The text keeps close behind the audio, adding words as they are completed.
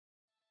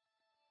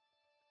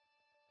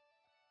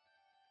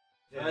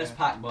First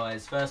pack,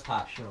 boys. First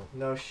pack.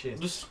 No shit.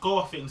 Just go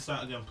off it and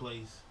start again,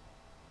 please.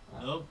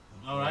 Nope.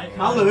 Alright.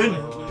 Callum. We're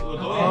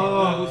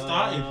going. Who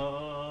started?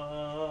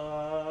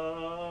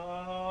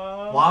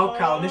 Wow,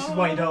 Callum, this is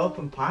why you don't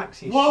open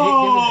packs. You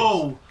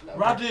Whoa! shit,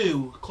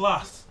 Radu,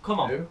 class. Come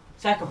on. Who?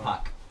 Second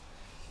pack.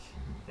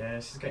 Yeah,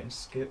 this is getting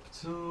skipped.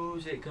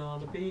 Who's it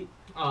gonna be?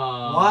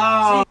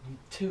 Wow.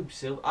 Two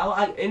silver.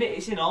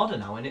 It's in order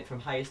now, isn't it?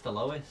 From highest to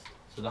lowest.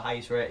 So the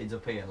highest rated's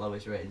up here,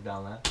 lowest rated's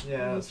down there.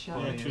 Yeah, that's Yeah,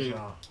 funny. true.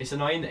 It's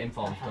annoying that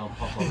informs don't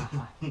pop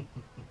up.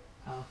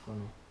 How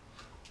funny.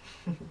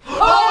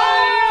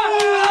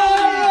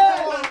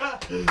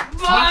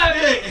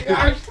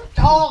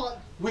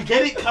 We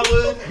get it,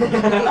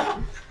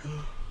 Callum.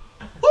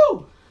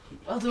 Woo!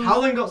 Well done.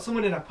 Callum got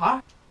someone in a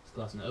pack. It's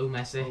close enough. Oh,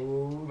 Messi.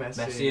 Oh,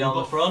 Messi. Messi on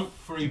the front.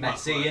 Free back,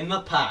 Messi right? in the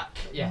pack.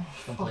 Yeah,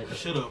 completely.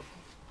 Shut up.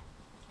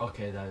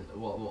 Okay, then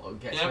what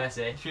gets Yep.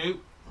 Messi?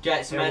 Shoot.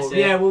 Gets Yeah, Messi.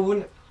 yeah, we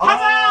wouldn't. Oh, you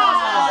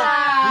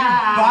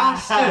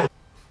bastard!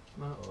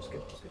 No,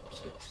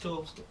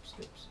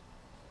 Skips.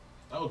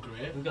 That was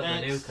great. We got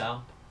the new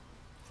Cal.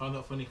 Found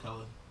that funny,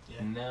 Callum.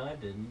 Yeah. No, I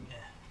didn't.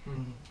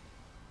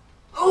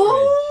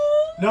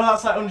 Oh! No,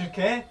 that's like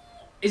 100k.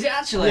 Is it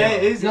actually? Yeah,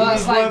 it is. No,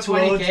 that's He's like worth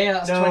 20k. loads.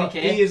 That's No, 20k.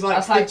 he is like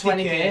that's like 50k.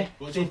 20k.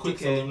 What's your quick 50k.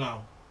 sell him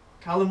now?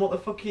 Callum, what the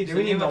fuck are you So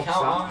doing you in account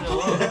offside? on or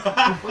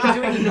what? What are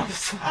you doing?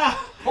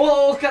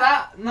 Oh, look at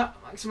that! No,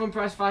 maximum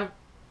price 5.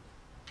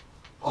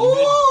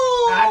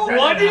 Oh!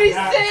 What did he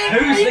say?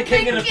 Who's the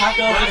king of the pack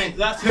opening?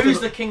 That's Who's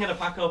the king of the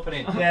pack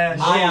opening? Yeah,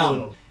 I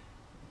sure. am.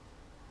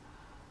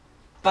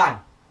 Bang.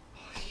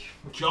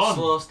 John.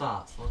 Slow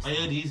start. Slow I start.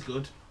 heard he's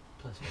good.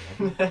 Plus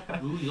me, then.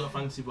 Ooh, you got a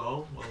fancy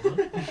ball. Well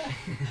done.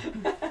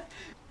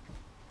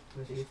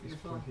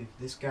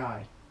 This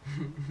guy.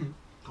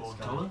 Go on,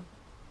 Callum.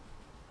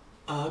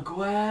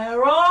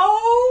 Aguero.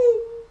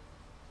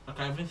 I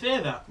can't even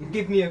say that.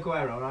 Give me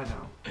Aguero right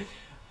now.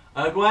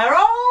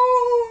 Aguero.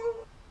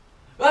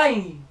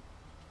 Hey.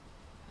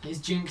 He's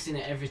jinxing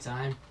it every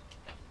time.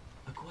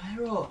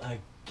 Aguero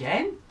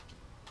again?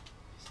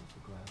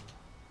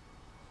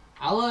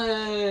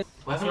 Alan!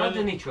 We haven't had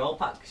any troll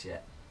packs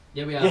yet.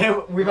 Yeah, we are.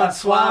 Yeah, we've had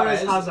Suarez,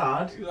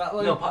 Hazard.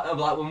 No,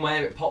 like when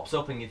where it pops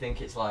up and you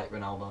think it's like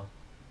Ronaldo.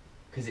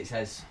 Because it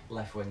says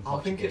left wing. I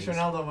think it's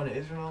Ronaldo when it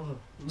is Ronaldo.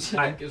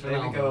 Right, It's there we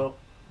Ronaldo. go.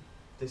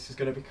 This is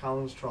going to be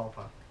Callum's troll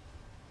pack.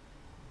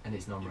 And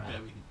it's non You red.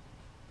 better be-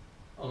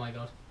 Oh my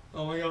god.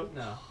 Oh my god.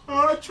 No.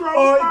 Oh, troll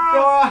Oh pack!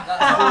 god!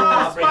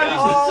 That's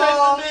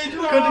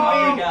Could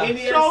have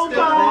been Troll Iniesta.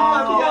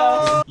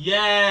 pack!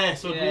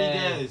 Yes, Yeah.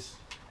 Rodriguez.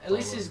 At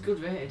least it's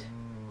good rated.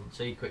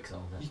 So you quick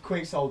sold You it.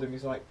 quick sold him,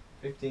 he's like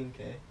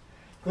 15k.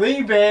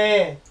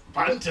 Glebe!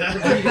 Banter.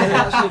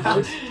 Actually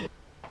good.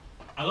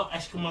 I got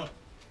Eskimo.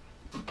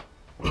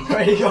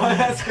 Where you got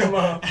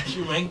Eskimo?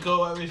 Shumenko,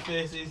 whatever his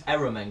face is.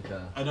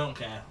 Eramenko. I don't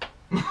care.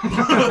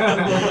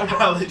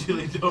 I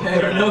literally don't care.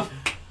 Fair enough.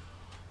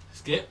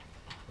 Skip.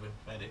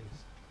 Fair dues.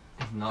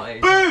 No,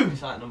 it's, Boom!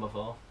 it's like number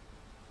 4.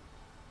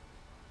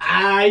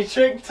 Ah, he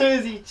tricked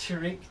us, he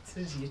tricked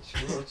us, you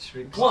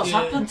tricked us. What's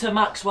happened to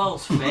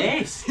Maxwell's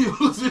face? He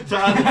looks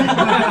retarded.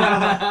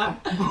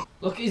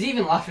 Look, he's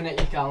even laughing at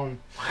you, Callum.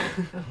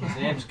 His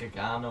name's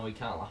Gargano, he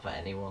can't laugh at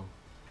anyone.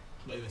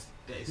 Not even-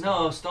 that is-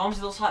 No,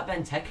 Stormzy looks like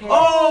Benteke.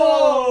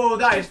 Oh,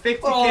 that is 50k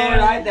Oh,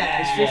 right there.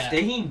 It's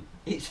 15.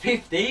 It's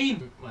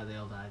 15. Well, they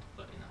all died,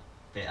 but you know.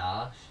 Bit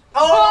harsh.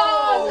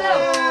 Oh,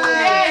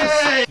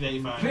 Yes!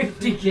 85.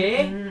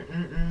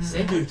 50k?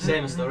 Sick.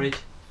 Same as storage.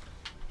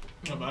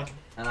 Not bad.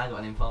 And I got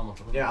an informal.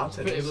 Yeah, I'll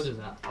take Pretty this. good as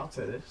that. I'll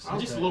take this. I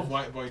just love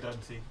white boy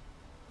dancing.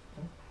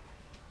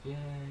 Yay.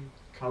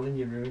 Colin,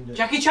 you ruined it.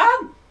 Jackie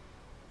Chan!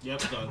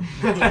 Yep, done.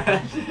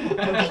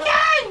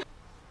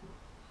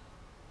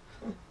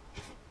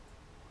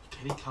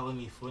 Kenny Callum,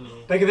 you funny.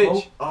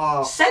 Begovic.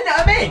 Oh.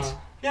 Centre mid!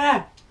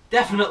 Yeah.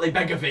 Definitely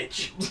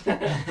Begovic.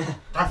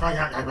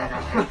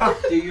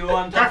 Do you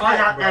want to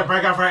fight,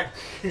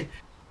 bro?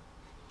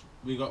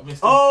 We got Mr.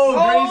 Oh, Oh.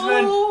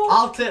 Griezmann.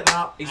 I'll take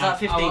that. He's like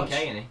I'll 15k, watch.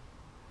 isn't he?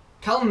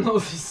 Callum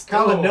knows his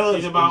stuff. Callum knows.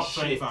 He's about his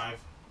shit. 35.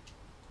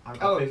 I've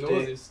Callum got knows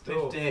 50. his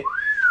stuff. 50.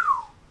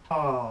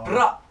 Oh.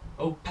 Bruh.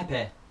 Oh,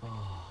 Pepe. Oh.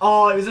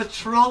 Oh, it was a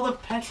troll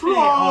of Pepe. Troll!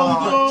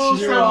 Oh,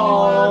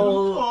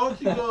 Troll!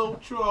 Portugal,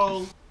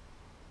 troll.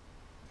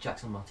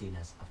 Jackson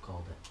Martinez, I've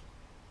called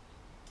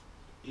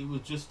it. It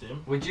was just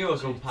him. We're due a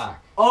good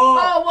pack. Oh.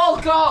 Oh,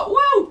 Walcott!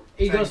 Woo!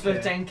 He goes for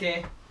 10K.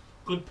 10k.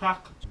 Good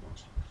pack.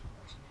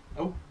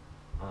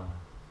 Ah.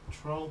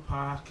 Troll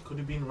pack. Could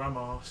have been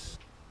Ramos.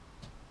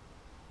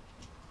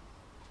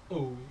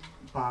 Oh.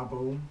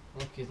 Baboom.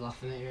 Look, he's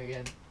laughing at you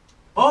again.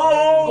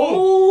 Oh.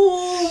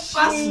 Oh,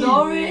 fast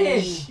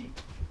Norwich!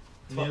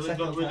 Nearly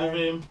second got rid time. of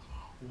him.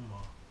 One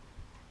more.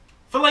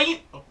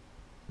 Fellaini! Oh.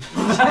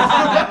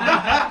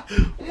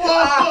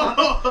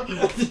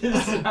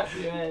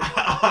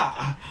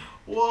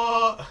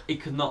 What? He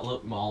could not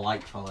look more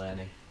like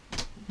Fellaini.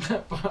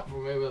 Apart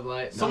from me with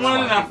like... Someone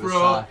in an That's why it was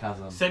afro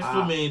sarcasm. said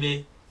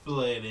Fellaini.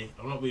 Fellaini.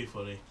 I'm not being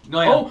funny.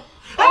 No, yeah.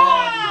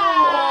 Oh!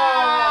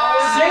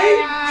 See?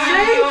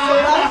 See?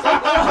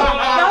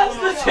 That's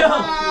the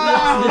joke!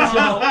 That's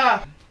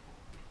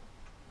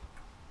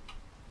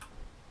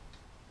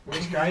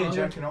Which guy are you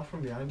jerking off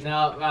from behind?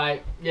 No,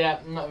 right. Yeah,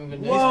 I'm not even gonna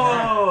do this.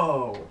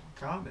 Whoa!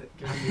 Calm it.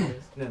 Give me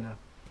this.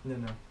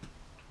 No.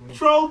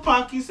 Troll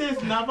pack, he says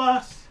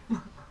Navas.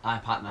 I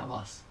pack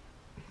Navas.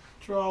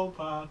 Troll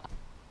pack.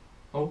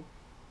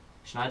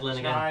 Schneidlin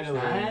again.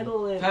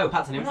 Schneiderlin. Fair, we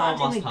packed an We're inform not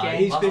last in the time.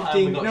 game. He's Last time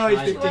 15. we got No, he's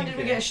Schneidlin. 15. When did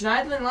we get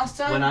Schneiderlin last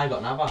time? When I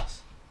got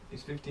Navas.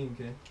 He's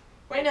 15k.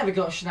 We never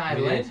got We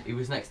Schneiderlin. did. He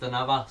was next to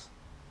Navas.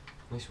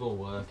 This will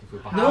work if we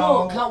back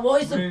No, out. How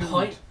what is the rude.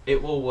 point?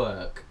 It will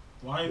work.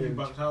 Why have you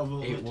backed out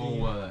of It will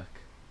team? work.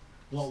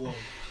 What will?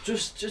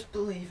 Just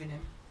believe in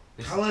him.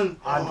 This Callum.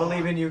 I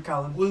believe in you,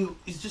 Callum. Well,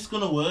 it's just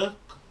gonna work.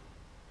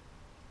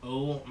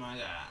 Oh my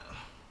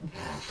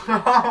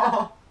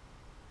god.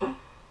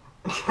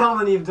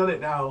 Callum, you've done it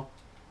now.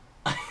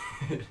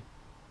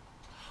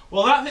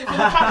 Well, that's it for the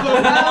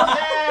pack.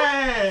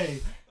 Yay!